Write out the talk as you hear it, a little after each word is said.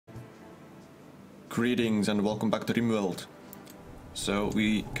Greetings and welcome back to Rimworld. So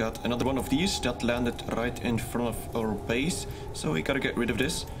we got another one of these that landed right in front of our base, so we gotta get rid of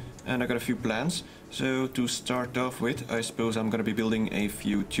this, and I got a few plans. So to start off with, I suppose I'm gonna be building a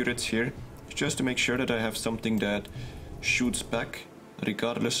few turrets here, just to make sure that I have something that shoots back,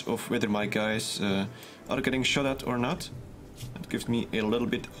 regardless of whether my guys are getting shot at or not. That gives me a little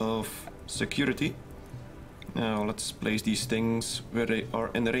bit of security. Now let's place these things where they are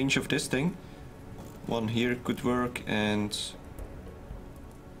in the range of this thing. One here could work, and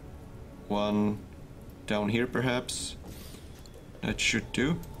one down here perhaps. That should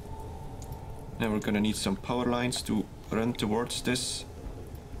do. Now we're gonna need some power lines to run towards this.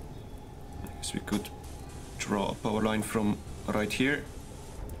 I guess we could draw a power line from right here.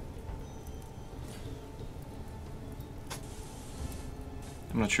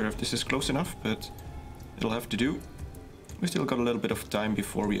 I'm not sure if this is close enough, but it'll have to do. We still got a little bit of time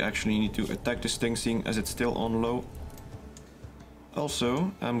before we actually need to attack this thing, seeing as it's still on low.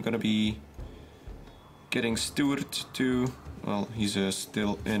 Also, I'm gonna be getting Stuart to... well, he's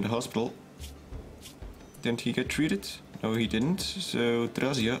still in the hospital. Didn't he get treated? No, he didn't. So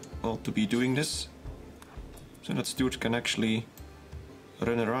Trazia ought to be doing this, so that Stuart can actually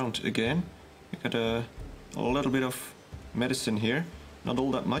run around again. We got a little bit of medicine here, not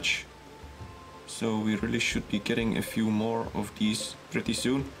all that much. So we really should be getting a few more of these pretty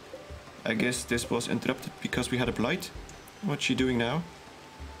soon. I guess this was interrupted because we had a blight. What's she doing now?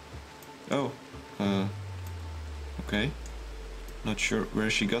 Oh, okay. Not sure where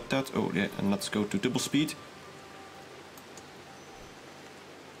she got that. Oh yeah, and let's go to double speed.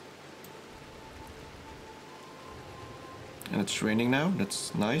 And it's raining now,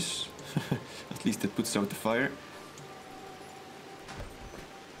 that's nice. At least it puts out the fire.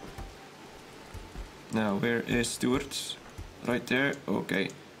 Now, where is Stuart? Right there. Okay,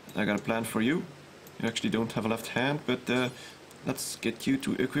 I got a plan for you. You actually don't have a left hand, but let's get you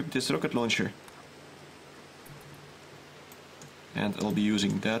to equip this rocket launcher. And I'll be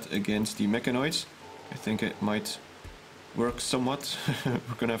using that against the mechanoids. I think it might work somewhat.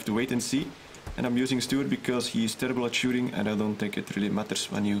 We're gonna have to wait and see. And I'm using Stuart because he's terrible at shooting, and I don't think it really matters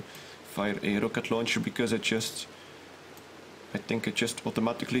when you fire a rocket launcher, because I think it just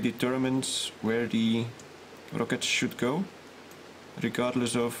automatically determines where the rockets should go,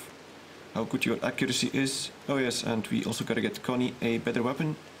 regardless of how good your accuracy is. Oh yes, and we also gotta get Connie a better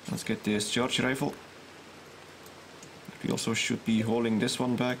weapon. Let's get this charge rifle. We also should be holding this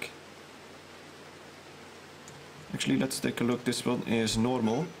one back. Actually, let's take a look. This one is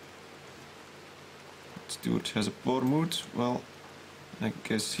normal. Stuart has a poor mood. Well, I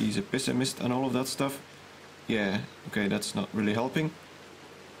guess he's a pessimist and all of that stuff. Yeah, okay, that's not really helping.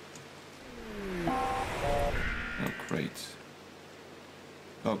 Oh, great.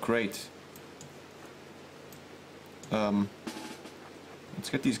 Oh, great. Let's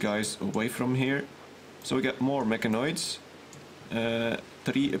get these guys away from here. So we got more mechanoids.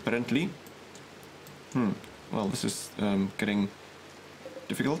 3 apparently. Well, this is getting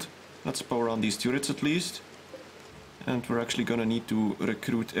difficult. Let's power on these turrets at least. And we're actually gonna need to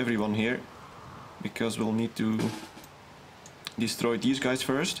recruit everyone here, because we'll need to destroy these guys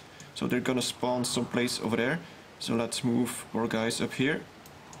first. So they're gonna spawn someplace over there. So let's move our guys up here.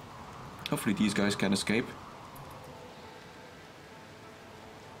 Hopefully these guys can escape.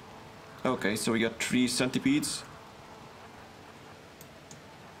 Okay, so we got 3 centipedes.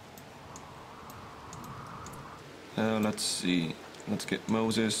 Let's see. Let's get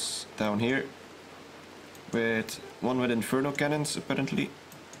Moses down here. With one with inferno cannons apparently.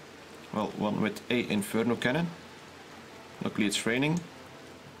 Well, one with a inferno cannon. Luckily it's raining.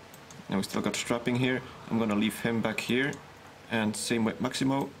 Now we still got strapping here. I'm gonna leave him back here. And same with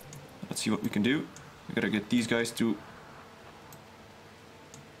Maximo. Let's see what we can do. We gotta get these guys to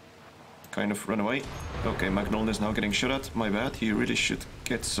kind of run away. Okay, Magnolia is now getting shot at. My bad, he really should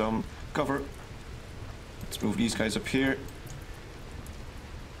get some cover. Let's move these guys up here.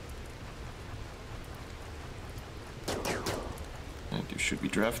 And you should be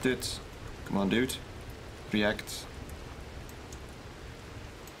drafted. Come on, dude. React.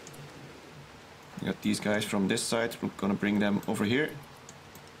 We got these guys from this side. We're gonna bring them over here.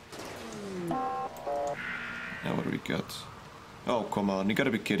 Now what do we got? Oh, come on. You gotta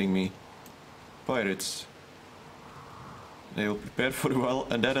be kidding me. Pirates. They will prepare for a while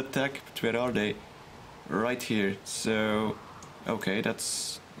and that attack. But where are they? Right here. So, okay,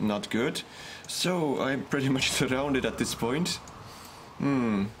 that's not good. So, I'm pretty much surrounded at this point.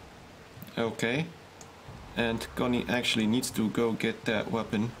 Okay. And Connie actually needs to go get that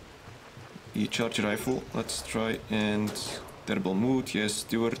weapon. The charge rifle. Let's try and... Terrible mood. Yes,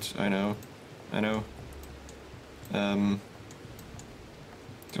 Stuart, I know. I know.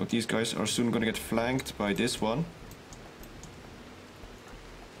 So these guys are soon gonna get flanked by this one.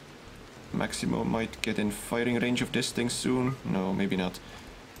 Maximo might get in firing range of this thing soon. No, maybe not.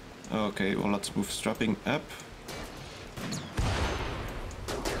 Okay, well, let's move strapping up.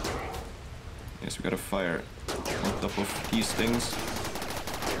 Yes, we gotta fire on top of these things.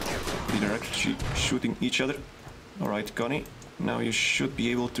 They're actually shooting each other. Alright, Connie. Now you should be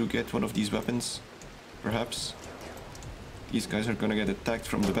able to get one of these weapons. Perhaps. These guys are gonna get attacked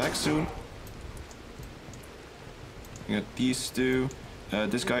from the back soon. We got these two.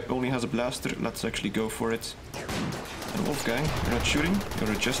 This guy only has a blaster. Let's actually go for it. And Wolfgang, you're not shooting.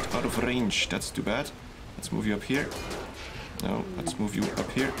 You're just out of range. That's too bad. Let's move you up here. No, let's move you up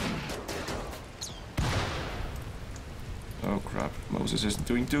here. Oh crap, Moses isn't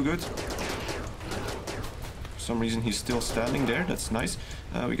doing too good. For some reason he's still standing there. That's nice.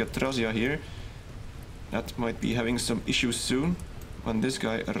 We got Trazia here. That might be having some issues soon when this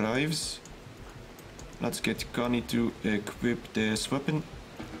guy arrives. Let's get Connie to equip this weapon.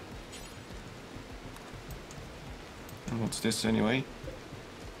 And what's this anyway?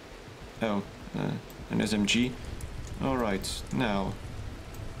 Oh, an SMG. Alright, now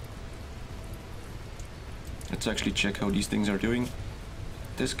let's actually check how these things are doing.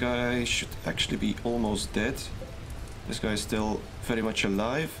 This guy should actually be almost dead. This guy is still very much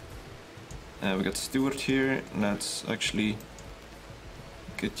alive. We got Stuart here. Let's actually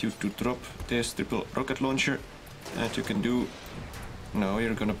get you to drop this triple rocket launcher. And you can do... No,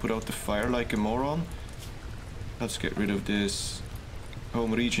 you're gonna put out the fire like a moron. Let's get rid of this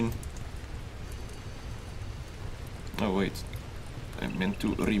home region. Oh wait, I meant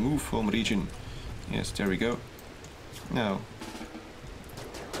to remove home region. Yes, there we go. Now,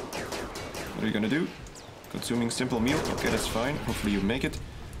 what are you gonna do? Consuming simple meal. Okay, that's fine. Hopefully you make it.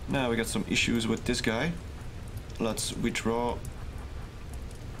 Now we got some issues with this guy. Let's withdraw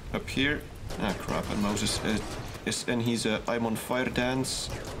up here. Ah crap, and Moses is in his I'm on fire dance.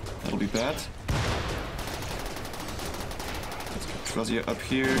 That'll be bad. Let's get Trazia up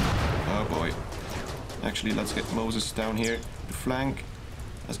here. Oh boy. Actually, let's get Moses down here to flank.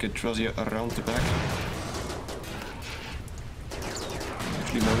 Let's get Trazia around the back.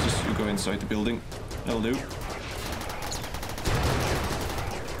 Actually, Moses, you go inside the building. That'll do.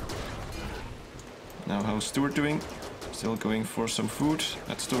 Now, how's Stuart doing? Still going for some food.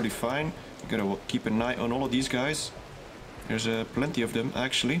 That's totally fine. You gotta keep an eye on all of these guys. There's plenty of them,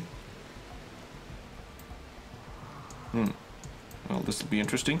 actually. Well, this will be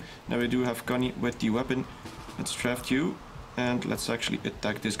interesting. Now we do have Connie with the weapon. Let's draft you. And let's actually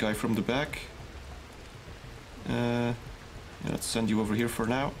attack this guy from the back. Let's send you over here for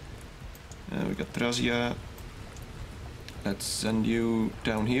now. We got Trazia. Let's send you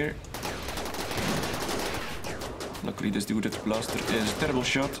down here. Luckily this dude at the blaster is a terrible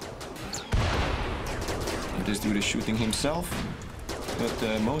shot. And this dude is shooting himself.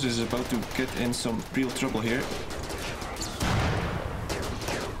 But Moses is about to get in some real trouble here.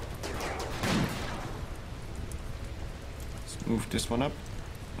 Let's move this one up.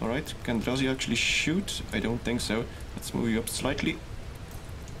 Alright, can Trazia actually shoot? I don't think so. Let's move you up slightly.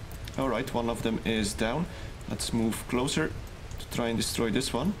 Alright, one of them is down. Let's move closer to try and destroy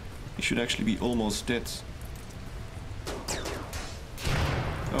this one. He should actually be almost dead.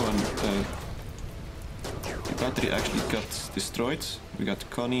 Oh, and the battery actually got destroyed. We got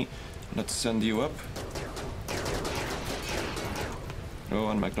Connie. Let's send you up. Oh,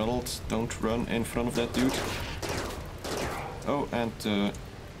 and McDonald, don't run in front of that dude. Oh, and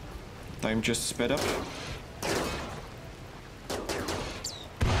time just sped up.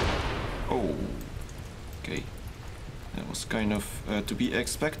 Oh, okay. That was kind of to be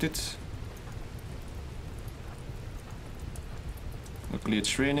expected. Luckily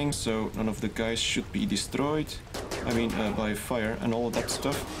it's raining, so none of the guys should be destroyed. I mean, by fire and all of that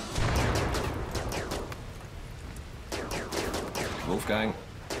stuff. Wolfgang,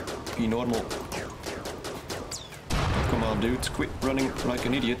 be normal. Oh, come on, dude, quit running like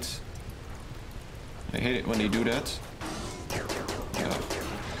an idiot. I hate it when they do that. Yeah.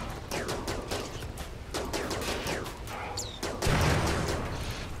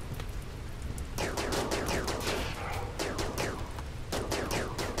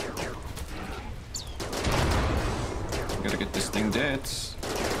 Gotta get this thing dead.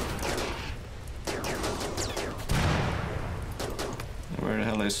 Where the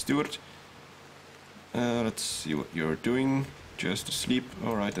hell is Stuart? Let's see what you're doing. Just asleep.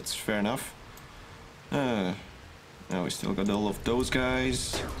 Alright, that's fair enough. Now we still got all of those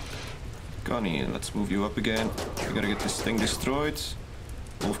guys. Connie, let's move you up again. We gotta get this thing destroyed.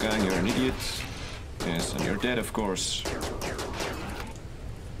 Wolfgang, you're an idiot. Yes, and you're dead, of course.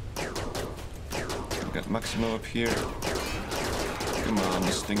 We got Maximo up here. Come on,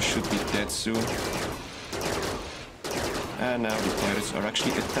 this thing should be dead soon. And now the pirates are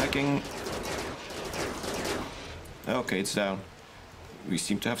actually attacking. Okay, it's down. We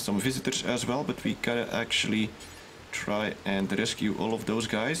seem to have some visitors as well, but we gotta actually try and rescue all of those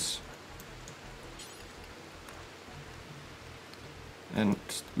guys. And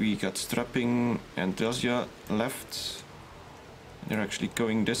we got Strapping and Drazia left. They're actually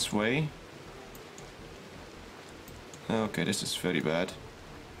going this way. Okay, this is very bad.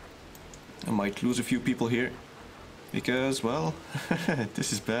 I might lose a few people here. Because, well,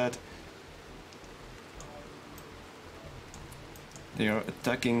 this is bad. They are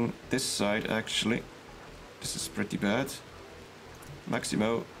attacking this side, actually. This is pretty bad.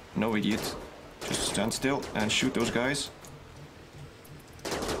 Maximo, no idiot. Just stand still and shoot those guys.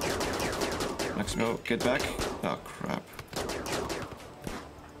 Maximo, get back. Oh, crap.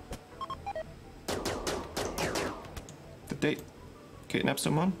 Did they kidnap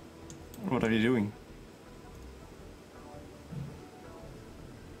someone? Or what are they doing?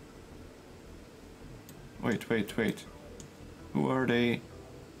 Wait. Who are they?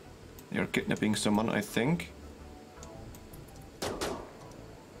 They are kidnapping someone, I think.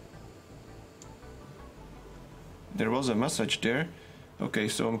 There was a message there. Okay,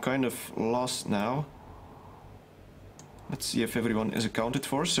 so I'm kind of lost now. Let's see if everyone is accounted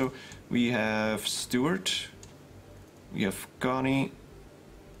for. So we have Stuart, we have Connie,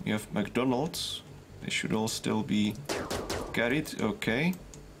 we have McDonald. They should all still be carried. Okay.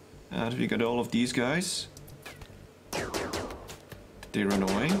 And we got all of these guys. They run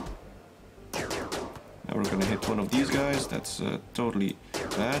away. Now we're gonna hit one of these guys. That's totally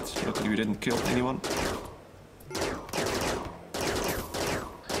bad. Luckily we didn't kill anyone.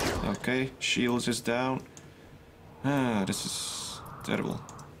 Okay, Shields is down. Ah, this is terrible.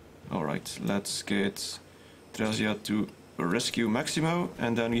 Alright, let's get Drazia to rescue Maximo.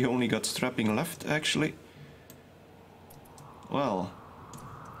 And then we only got Strapping left, actually. Well,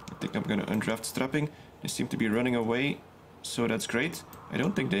 I think I'm gonna undraft Strapping. They seem to be running away. So that's great. I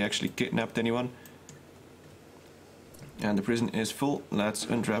don't think they actually kidnapped anyone. And the prison is full. Let's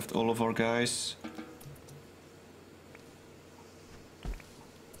undraft all of our guys.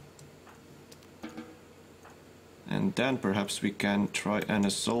 And then perhaps we can try and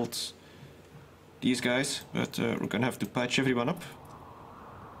assault these guys. But we're gonna have to patch everyone up.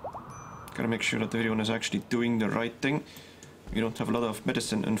 Gotta make sure that everyone is actually doing the right thing. We don't have a lot of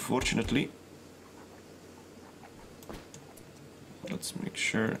medicine, unfortunately. Let's make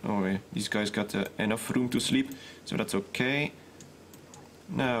sure. Oh, yeah. These guys got enough room to sleep, so that's okay.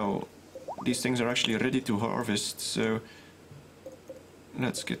 Now, these things are actually ready to harvest, so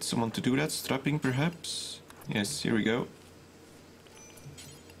let's get someone to do that. Strapping, perhaps? Yes, here we go.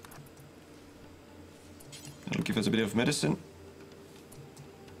 That'll give us a bit of medicine.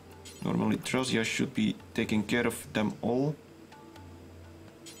 Normally, Drazia should be taking care of them all.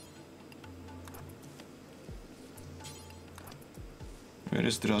 Where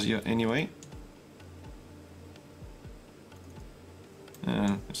is Drazia anyway?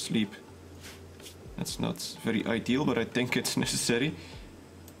 Sleep. That's not very ideal, but I think it's necessary.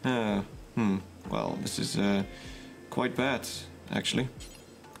 Well, this is quite bad, actually.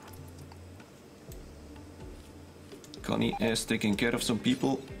 Connie is taking care of some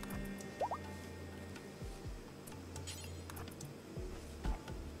people.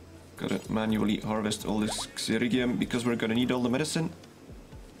 Gotta manually harvest all this Xerigium because we're gonna need all the medicine.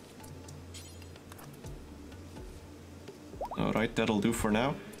 Alright, that'll do for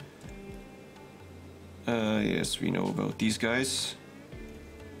now. Yes, we know about these guys.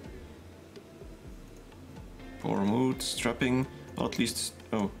 Poor mood, Strapping. Well, at least...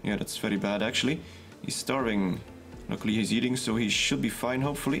 Oh, yeah, that's very bad, actually. He's starving. Luckily he's eating, so he should be fine,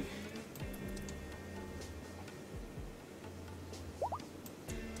 hopefully.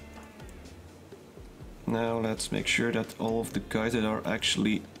 Now let's make sure that all of the guys that are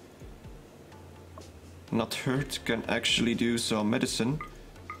actually not hurt can actually do some medicine.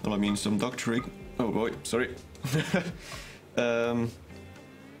 Well, I mean some doctoring. Oh boy, sorry.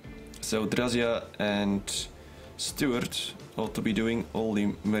 So Drazia and Stuart ought to be doing all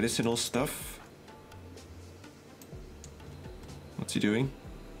the medicinal stuff. What's he doing?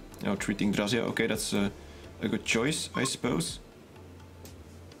 Oh, treating Drazia. Okay, that's a good choice, I suppose.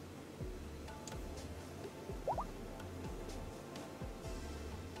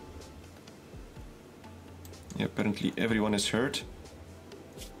 Yeah, apparently everyone is hurt.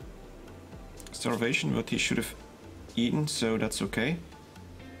 Starvation, but he should have eaten, so that's okay.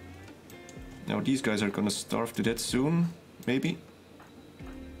 Now these guys are gonna starve to death soon, maybe?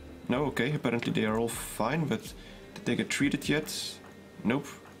 No, okay, apparently they are all fine, but did they get treated yet? Nope.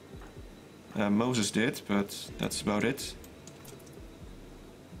 Moses did, but that's about it.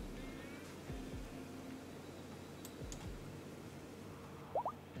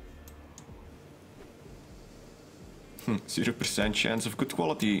 Hmm, 0% chance of good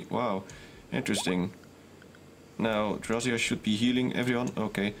quality. Wow, interesting. Now, Drazia should be healing everyone.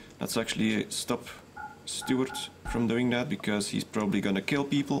 Okay, let's actually stop Stuart from doing that, because he's probably gonna kill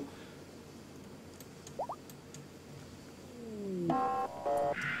people.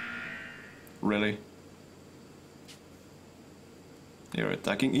 Really? They're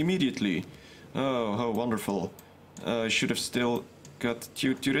attacking immediately. Oh, how wonderful. I should have still got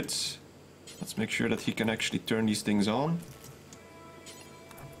 2 turrets. Let's make sure that he can actually turn these things on.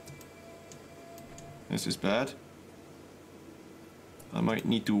 This is bad. I might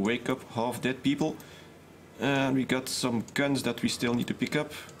need to wake up half-dead people. And we got some guns that we still need to pick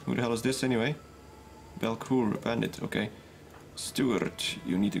up. Who the hell is this anyway? Belcour, bandit, okay. Stuart,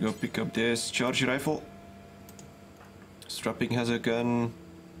 you need to go pick up this charge rifle. Strapping has a gun.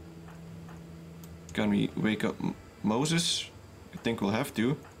 Can we wake up Moses? I think we'll have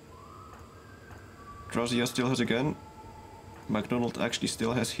to. Drazia still has a gun. McDonald actually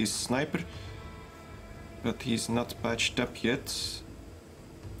still has his sniper. But he's not patched up yet.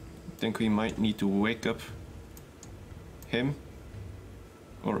 I think we might need to wake up him.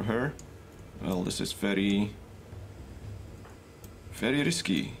 Or her. Well, this is very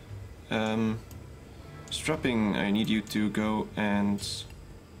risky. Strapping, I need you to go and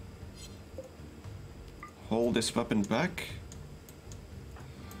hold this weapon back.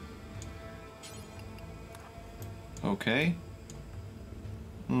 Okay.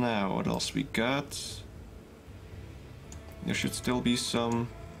 Now, what else we got? There should still be some...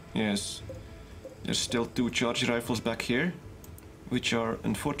 Yes. There's still 2 charge rifles back here, which are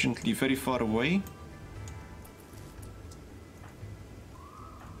unfortunately very far away.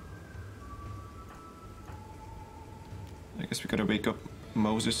 I guess we gotta wake up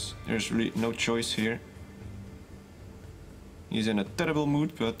Moses. There's really no choice here. He's in a terrible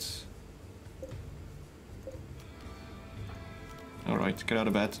mood, but... Alright, get out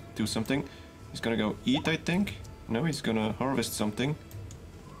of bed, do something. He's gonna go eat, I think. No, he's gonna harvest something.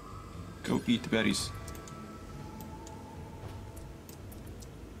 Go eat the berries.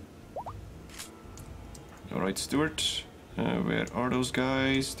 Alright, Stuart. Where are those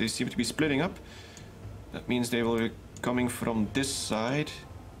guys? They seem to be splitting up. That means they will be coming from this side,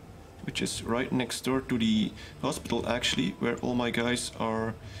 which is right next door to the hospital, actually, where all my guys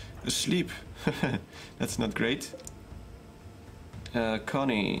are asleep. That's not great.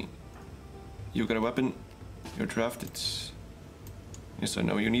 Connie, you got a weapon. You're drafted. Yes, I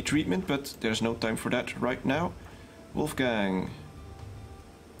know you need treatment, but there's no time for that right now. Wolfgang,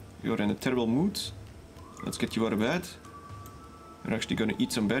 you're in a terrible mood. Let's get you out of bed. You're actually gonna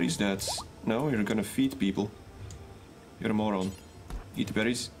eat some berries, that's... No, you're gonna feed people. You're a moron. Eat the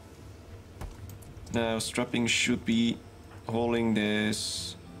berries. Now, Strapping should be hauling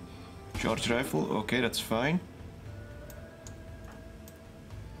this charge rifle. Okay, that's fine.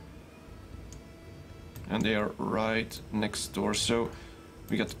 And they are right next door. So,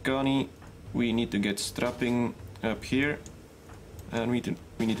 we got Connie. We need to get Strapping up here. And we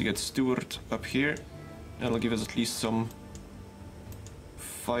need to get Stuart up here. That'll give us at least some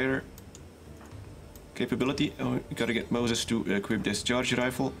fire capability. Oh, we gotta get Moses to equip this charge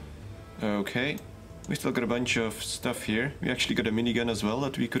rifle. Okay. We still got a bunch of stuff here. We actually got a minigun as well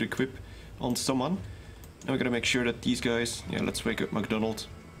that we could equip on someone. Now we gotta make sure that these guys... Yeah, let's wake up McDonald.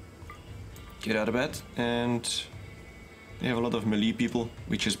 Get out of bed. And they have a lot of melee people,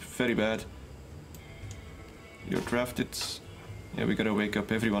 which is very bad. You're drafted. Yeah, we gotta wake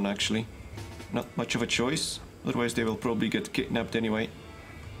up everyone actually. Not much of a choice. Otherwise they will probably get kidnapped anyway.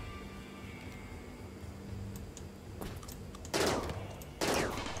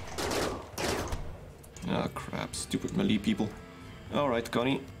 Ah, crap. Stupid melee people. Alright,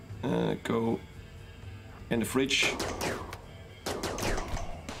 Connie. Go in the fridge.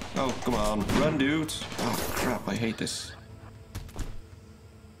 Oh, come on. Run, dude. Oh, crap. I hate this.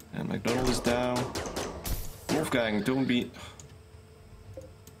 And McDonald is down. Wolfgang, don't be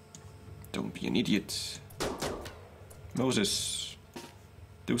an idiot. Moses,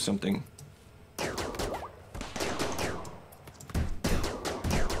 do something.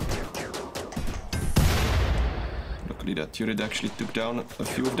 Luckily that turret actually took down a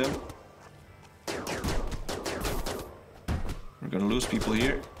few of them. We're gonna lose people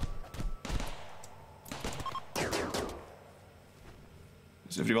here.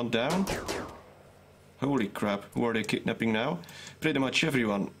 Is everyone down? Holy crap, who are they kidnapping now? Pretty much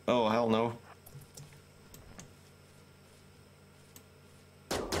everyone. Oh, hell no.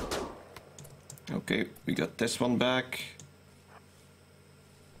 Okay, we got this one back.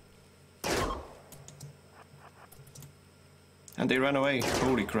 And they ran away.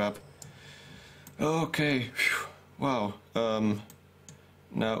 Holy crap. Okay, phew. Wow.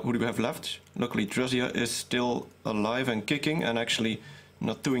 Now, who do we have left? Luckily, Druzia is still alive and kicking and actually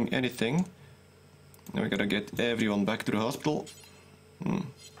not doing anything. Now we gotta get everyone back to the hospital.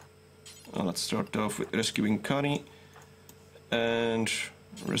 Well, let's start off with rescuing Connie. And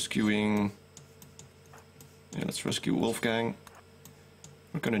rescuing... Yeah, let's rescue Wolfgang.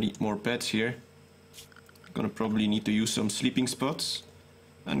 We're gonna need more beds here. Gonna probably need to use some sleeping spots.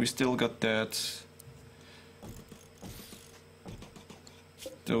 And we still got that...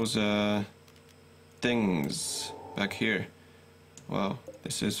 those things back here. Wow,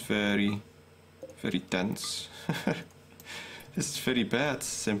 this is very tense. This is very bad,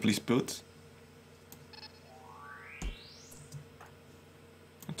 simply put.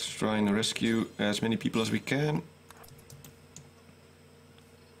 Let's try and rescue as many people as we can.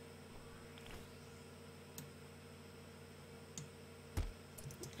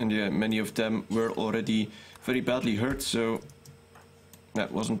 And yeah, many of them were already very badly hurt, so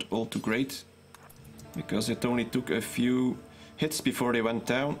that wasn't all too great, because it only took a few hits before they went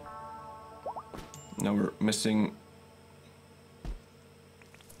down. Now we're missing...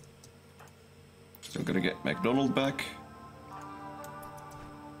 Still gotta get McDonald back.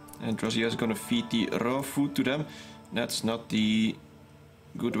 And Druzia is gonna feed the raw food to them. That's not the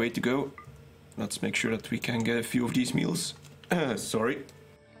good way to go. Let's make sure that we can get a few of these meals. Sorry.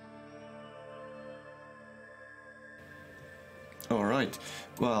 Alright,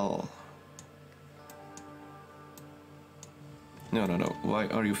 well... No. Why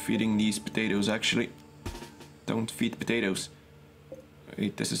are you feeding these potatoes, actually? Don't feed potatoes.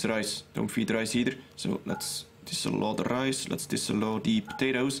 Wait, this is rice. Don't feed rice either. So let's disallow the rice. Let's disallow the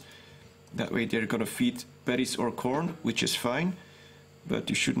potatoes. That way they're gonna feed berries or corn, which is fine. But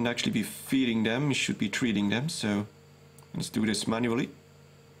you shouldn't actually be feeding them. You should be treating them. So let's do this manually.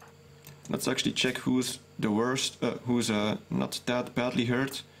 Let's actually check who's the worst, who's not that badly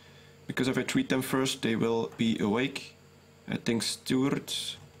hurt. Because if I treat them first, they will be awake. I think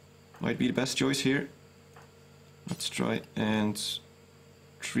Stuart might be the best choice here. Let's try and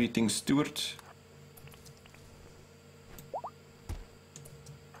treating Stuart.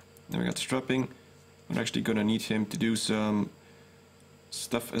 Then we got strapping. We're actually gonna need him to do some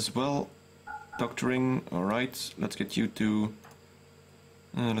stuff as well. Doctoring, alright. Let's get you to...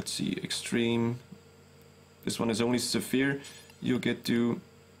 let's see, extreme. This one is only severe. You get to...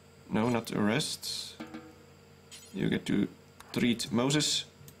 No, not arrest. You get to treat Moses.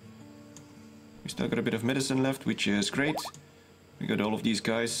 We still got a bit of medicine left, which is great. We got all of these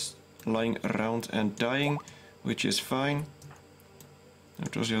guys lying around and dying, which is fine. Now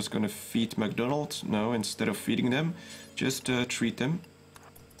Josiah's gonna feed McDonald. No, instead of feeding them, just treat them.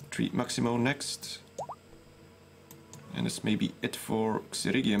 Treat Maximo next. And this may be it for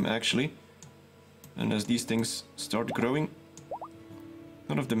Xerigium, actually. And as these things start growing,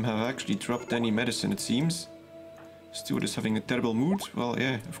 none of them have actually dropped any medicine, it seems. Stuart is having a terrible mood. Well,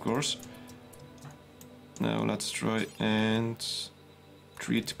 yeah, of course. Now let's try and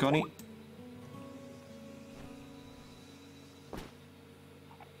treat Connie.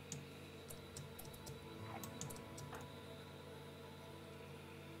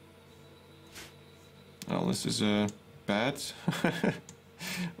 Well, this is bad.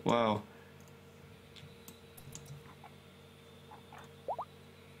 Wow.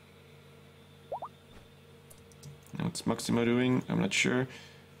 What's Maxima doing? I'm not sure.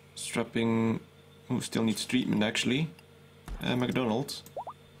 Strapping... Who still needs treatment, actually. McDonald.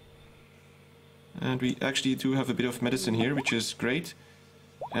 And we actually do have a bit of medicine here, which is great.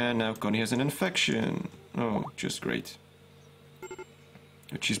 And now Connie has an infection. Oh, just great.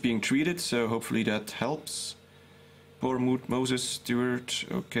 But she's being treated, so hopefully that helps. Poor Mood, Moses, Stuart.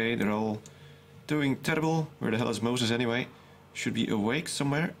 Okay, they're all doing terrible. Where the hell is Moses anyway? Should be awake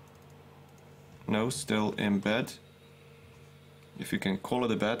somewhere. No, still in bed. If you can call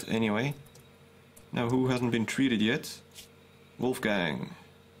it a bed, anyway. Now, who hasn't been treated yet? Wolfgang.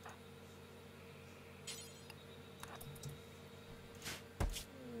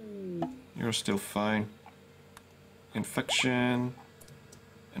 You're still fine. Infection.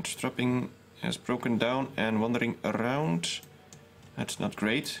 And strapping has broken down and wandering around. That's not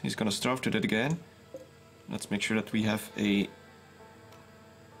great. He's gonna starve to death again. Let's make sure that we have a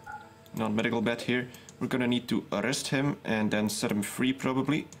non-medical bed here. We're gonna need to arrest him and then set him free,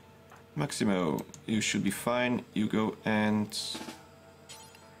 probably. Maximo, you should be fine. You go and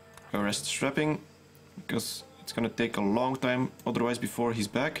arrest strapping, because it's gonna take a long time otherwise before he's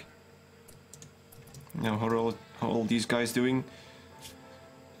back. Now, how are all these guys doing?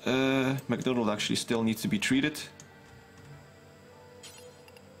 McDonald actually still needs to be treated.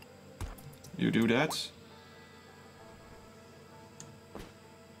 You do that. So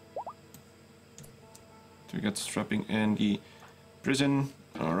we got strapping and the prison.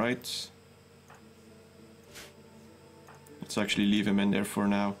 Alright. Let's actually leave him in there for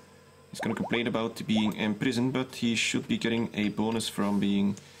now. He's gonna complain about being in prison, but he should be getting a bonus from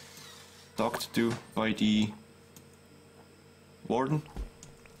being talked to by the warden.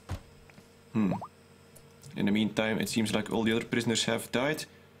 In the meantime, it seems like all the other prisoners have died.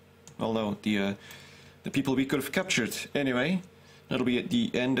 Well, no, the people we could have captured. Anyway, that'll be at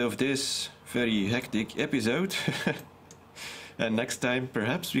the end of this very hectic episode. And next time,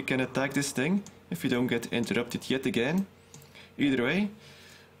 perhaps we can attack this thing, if we don't get interrupted yet again. Either way,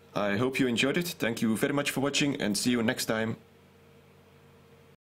 I hope you enjoyed it. Thank you very much for watching, and see you next time.